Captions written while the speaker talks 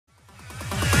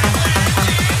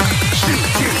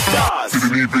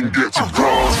even get to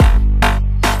cross.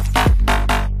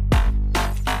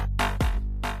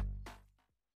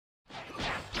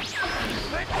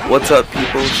 What's up,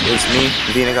 people? It's me,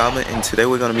 VenularGoblin, and today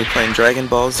we're going to be playing Dragon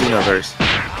Ball Xenoverse.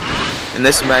 In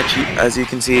this match, as you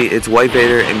can see, it's White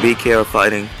Vader and BKR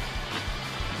fighting.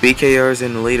 BKR is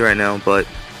in the lead right now, but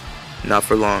not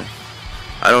for long.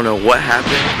 I don't know what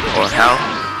happened or how,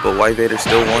 but White Vader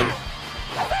still won.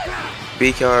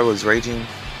 BKR was raging.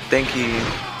 I think he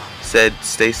said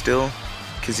stay still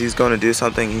because he's going to do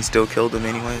something. He still killed him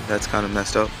anyway. That's kind of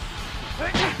messed up.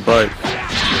 But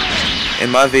in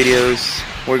my videos,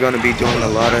 we're going to be doing a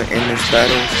lot of endless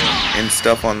battles and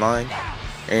stuff online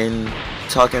and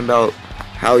talking about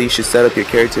how you should set up your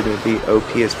character to be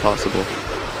OP as possible.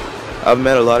 I've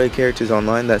met a lot of characters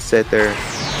online that set their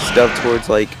stuff towards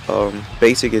like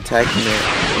basic attack,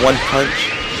 and one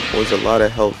punch was a lot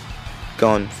of health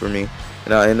gone for me,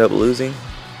 and I end up losing.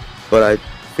 But I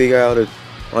figure out to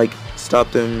like stop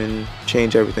them and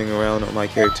change everything around on my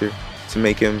character to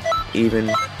make him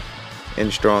even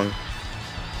and strong.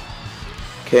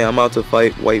 Okay, I'm about to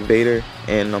fight White Vader,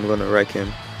 and I'm gonna wreck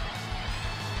him.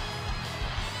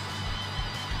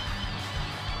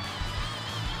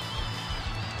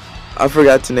 I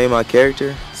forgot to name my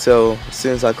character, so as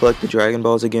soon as I collect the Dragon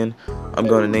Balls again, I'm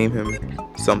gonna name him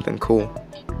something cool.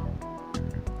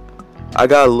 I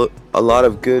got a lot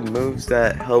of good moves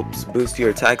that helps boost your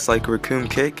attacks, like Raccoon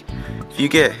Kick. If you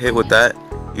get hit with that,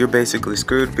 you're basically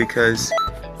screwed because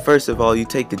first of all, you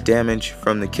take the damage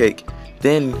from the kick.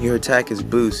 Then your attack is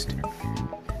boost,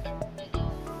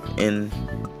 and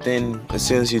then as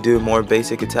soon as you do more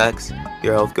basic attacks,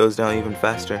 your health goes down even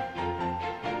faster.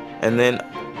 And then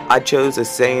I chose a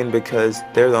Saiyan because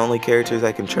they're the only characters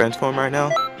I can transform right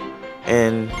now,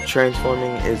 and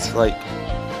transforming is like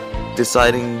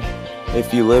deciding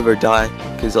if you live or die,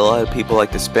 because a lot of people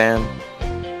like to spam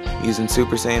using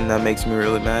Super Saiyan. That makes me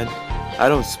really mad. I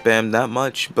don't spam that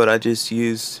much, but I just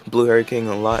use Blue Hurricane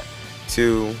a lot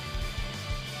to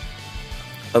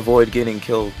avoid getting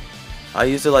killed. I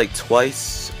used it like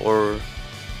twice or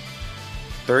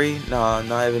three, nah,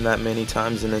 not even that many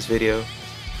times in this video.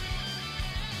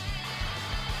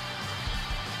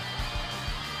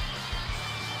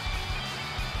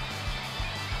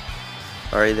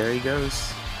 Alright, there he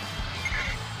goes.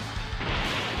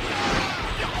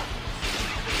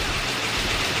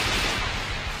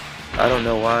 I don't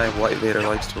know why White Vader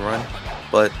likes to run,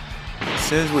 but as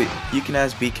soon as you can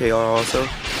ask BKR also.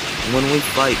 When we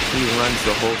fight, he runs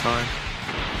the whole time,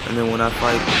 and then when I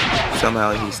fight,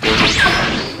 somehow he still moves,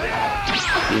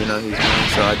 even though he's running,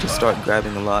 so I just start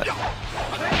grabbing a lot.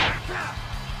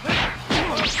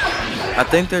 I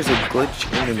think there's a glitch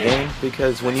in the game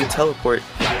because when you teleport,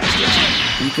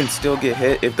 you can still get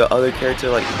hit if the other character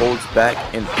like holds back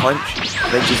and punch.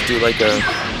 They just do like a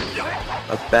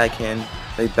backhand,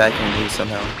 they backhand you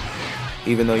somehow,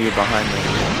 even though you're behind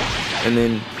them. And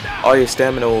then all your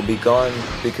stamina will be gone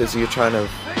because you're trying to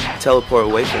teleport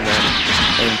away from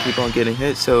that and keep on getting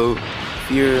hit. So if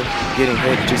you're getting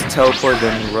hit, just teleport,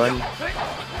 then run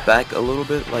back a little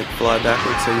bit, like fly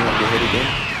backwards so you don't get hit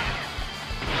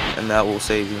again, and that will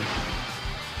save you.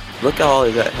 Look at all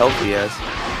of that health he has.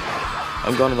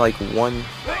 I'm gonna like one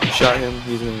shot him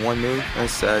using one move.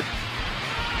 That's sad.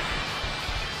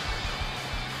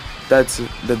 That's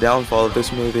the downfall of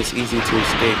this move. It's easy to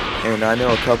escape, and I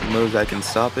know a couple moves that can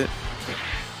stop it,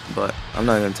 but I'm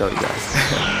not gonna tell you guys.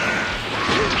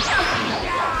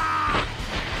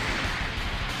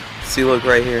 See, look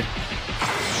right here.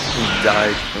 He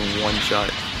died in one shot.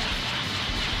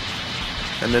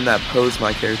 And then that pose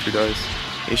my character does.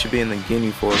 It should be in the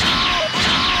Guinea fork.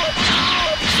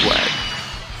 Swag.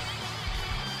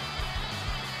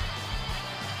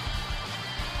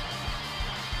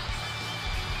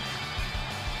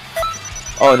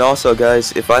 Oh, and also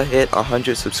guys, if I hit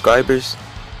 100 subscribers,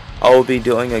 I will be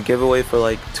doing a giveaway for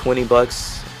like 20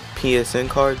 bucks PSN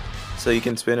card, so you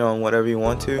can spend it on whatever you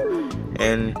want to.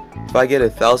 And if I get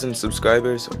 1,000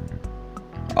 subscribers,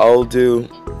 I'll do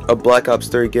a Black Ops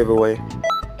 3 giveaway.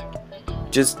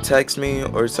 Just text me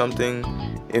or something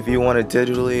if you want it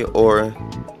digitally or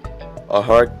a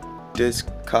hard disk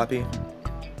copy,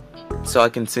 so I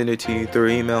can send it to you through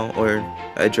email or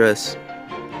address.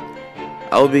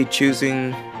 I'll be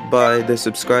choosing by the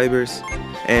subscribers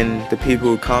and the people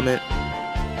who comment.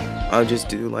 I'll just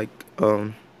do like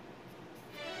a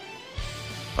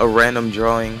random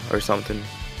drawing or something.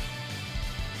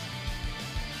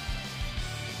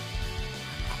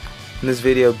 In this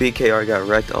video, BKR got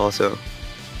wrecked also.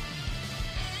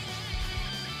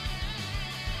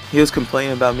 He was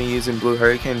complaining about me using Blue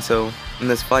Hurricane, so in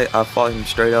this fight I fought him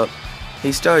straight up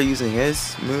he started using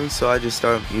his moves, so I just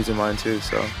started using mine too.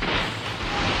 So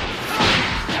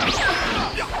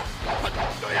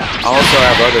I also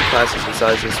have other classes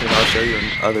besides this one. I'll show you in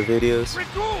other videos.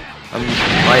 I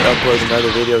might upload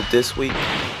another video this week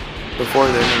before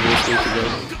the end of this week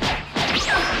again.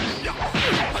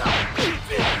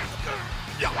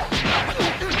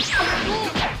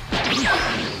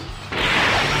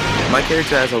 My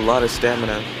character has a lot of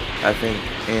stamina, I think,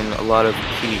 and a lot of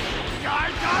ki.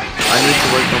 I need to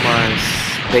work on my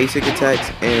basic attacks,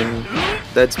 and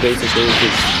that's basically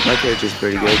because my character's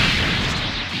pretty good.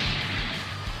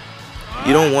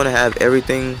 You don't want to have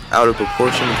everything out of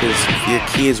proportion, because if your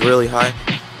ki is really high,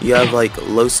 you have like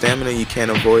low stamina, you can't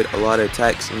avoid a lot of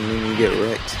attacks, and then you get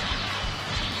wrecked.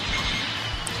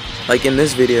 Like in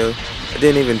this video, I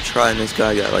didn't even try, and this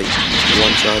guy got like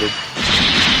one-shotted.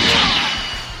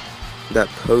 That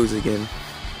pose again.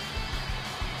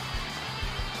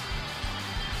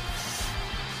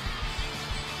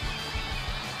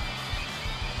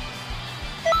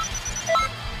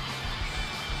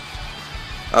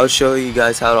 I'll show you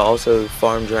guys how to also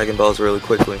farm Dragon Balls really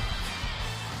quickly.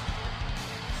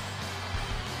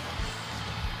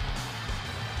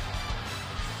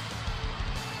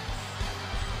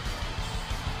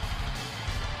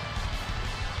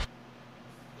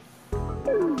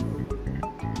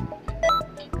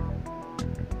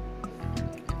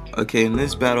 Okay, in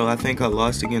this battle, I think I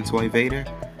lost against White Vader.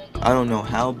 I don't know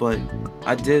how, but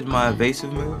I did my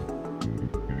evasive move.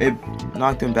 It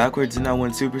knocked him backwards, and I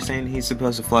went Super Saiyan. He's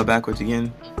supposed to fly backwards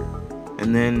again.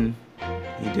 And then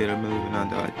he did a move, and I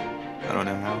died. I don't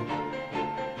know how.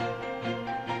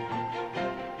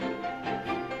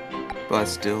 But I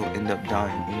still end up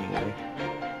dying anyway.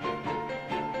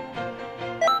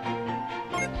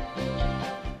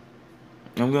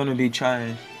 I'm going to be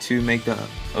trying to make the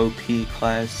OP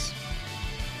class,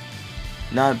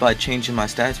 not by changing my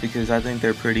stats, because I think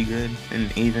they're pretty good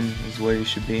and even is where it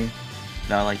should be,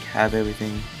 not like have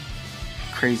everything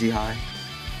crazy high.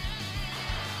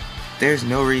 There's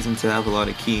no reason to have a lot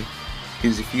of ki,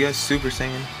 because if you have Super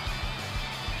Saiyan,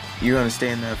 you're going to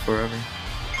stay in that forever,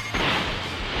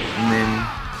 and then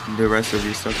the rest of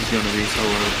your stuff is going to be so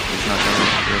low, it's not going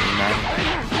to really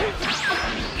matter.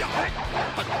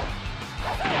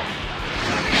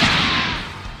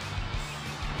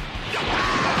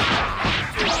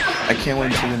 I can't wait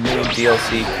until the new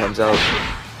DLC comes out.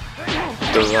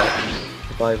 The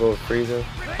Revival of Frieza.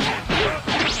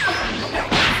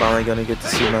 Finally gonna get to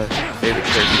see my favorite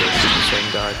character, Super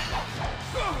Saiyan God.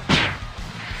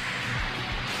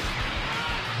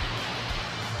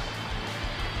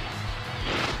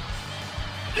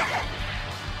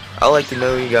 I'd like to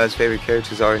know who you guys' favorite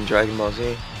characters are in Dragon Ball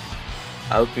Z.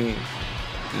 I hope you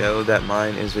know that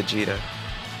mine is Vegeta.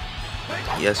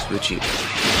 Yes, Vegeta.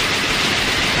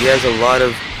 He has a lot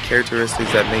of characteristics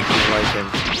that make me like him.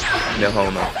 No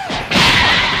homo.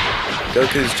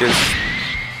 Goku's just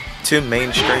too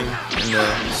mainstream in the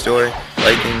story.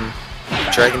 Like in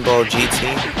Dragon Ball GT,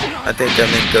 I think that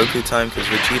meant Goku time, because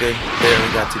Vegeta barely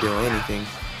got to do anything.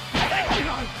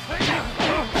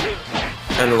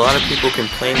 And a lot of people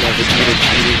complain that Vegeta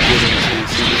cheated getting to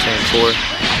Super Saiyan 4.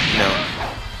 No.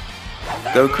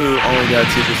 Goku only got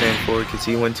Super Saiyan 4 because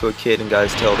he went to a kid and got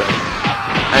his tail down.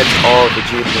 That's all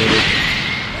Vegeta needed,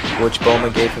 which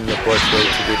Bulma gave him the blood flow to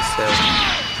get his tail.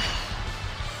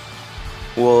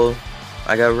 Well,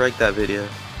 I got wrecked that video.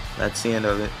 That's the end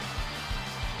of it.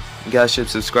 You guys should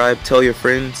subscribe, tell your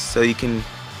friends, so you can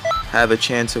have a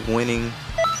chance of winning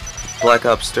Black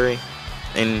Ops 3.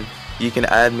 And you can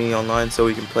add me online so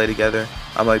we can play together.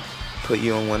 I might put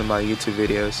you on one of my YouTube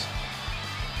videos.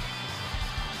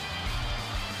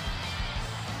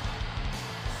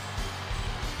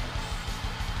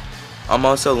 I'm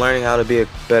also learning how to be a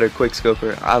better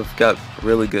quickscoper. I've got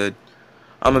really good.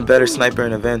 I'm a better sniper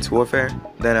in Advanced Warfare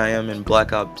than I am in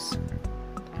Black Ops.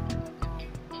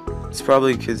 It's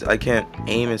probably because I can't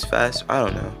aim as fast. I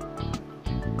don't know.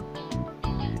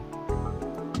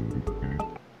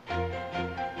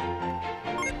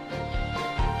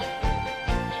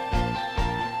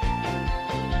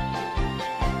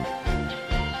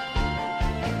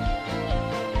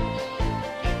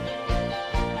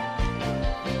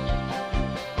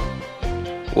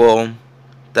 Well,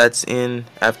 that's in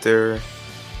after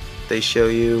they show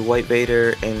you White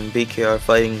Vader and BKR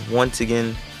fighting once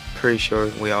again. Pretty sure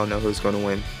we all know who's going to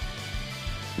win.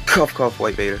 Cough cough,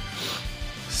 White Vader.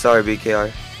 Sorry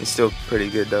BKR, he's still pretty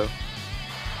good though.